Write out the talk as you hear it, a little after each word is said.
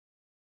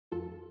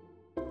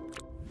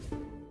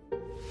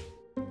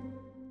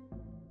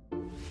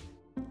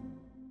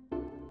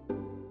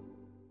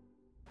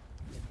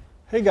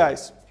Hey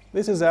guys,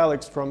 this is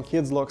Alex from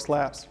Kidslox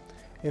Labs.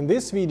 In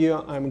this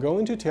video I'm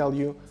going to tell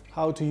you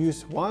how to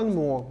use one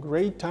more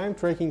great time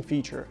tracking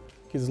feature,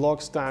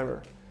 Kidslox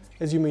Timer.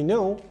 As you may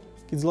know,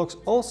 Kidslox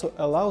also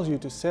allows you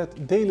to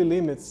set daily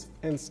limits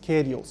and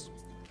schedules.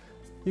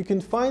 You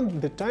can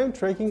find the time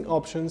tracking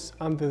options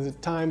under the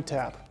Time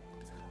tab.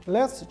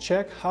 Let's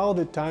check how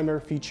the timer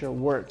feature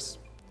works.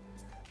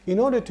 In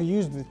order to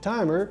use the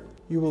timer,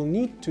 you will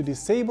need to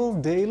disable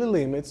daily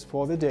limits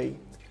for the day.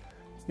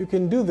 You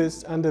can do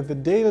this under the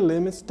Daily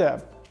Limits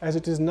tab, as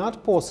it is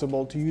not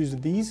possible to use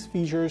these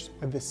features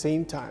at the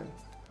same time.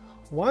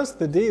 Once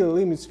the Daily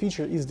Limits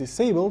feature is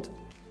disabled,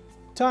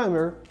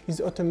 Timer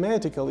is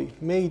automatically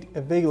made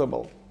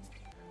available.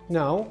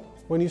 Now,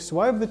 when you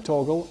swipe the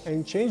toggle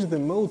and change the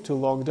mode to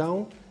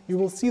lockdown, you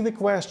will see the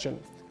question: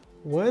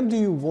 when do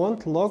you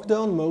want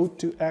lockdown mode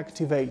to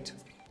activate?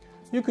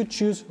 You could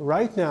choose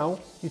right now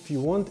if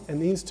you want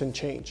an instant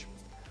change.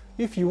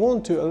 If you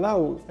want to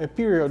allow a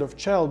period of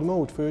child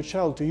mode for your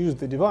child to use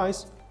the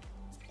device,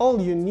 all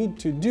you need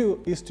to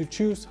do is to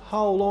choose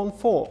how long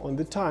for on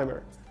the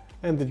timer,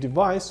 and the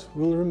device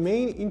will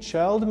remain in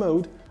child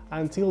mode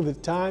until the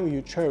time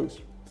you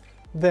chose.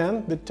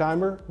 Then the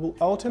timer will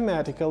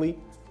automatically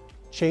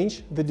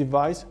change the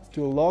device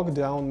to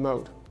lockdown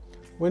mode.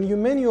 When you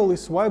manually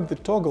swipe the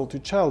toggle to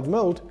child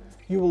mode,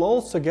 you will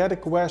also get a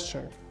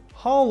question: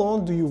 how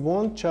long do you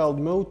want child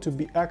mode to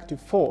be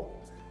active for?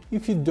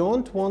 If you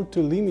don't want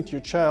to limit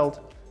your child,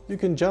 you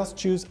can just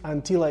choose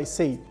until I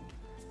say.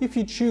 If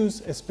you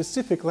choose a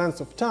specific length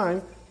of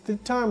time, the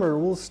timer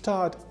will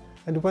start,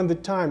 and when the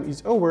time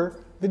is over,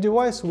 the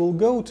device will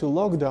go to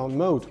lockdown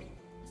mode.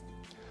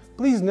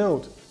 Please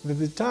note that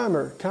the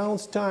timer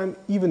counts time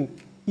even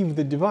if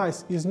the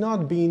device is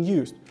not being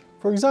used,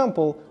 for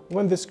example,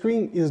 when the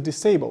screen is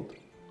disabled.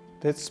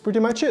 That's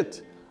pretty much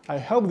it. I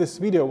hope this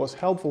video was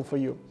helpful for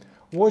you.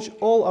 Watch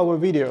all our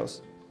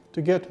videos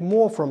to get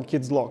more from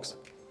Kidslox.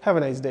 Have a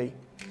nice day.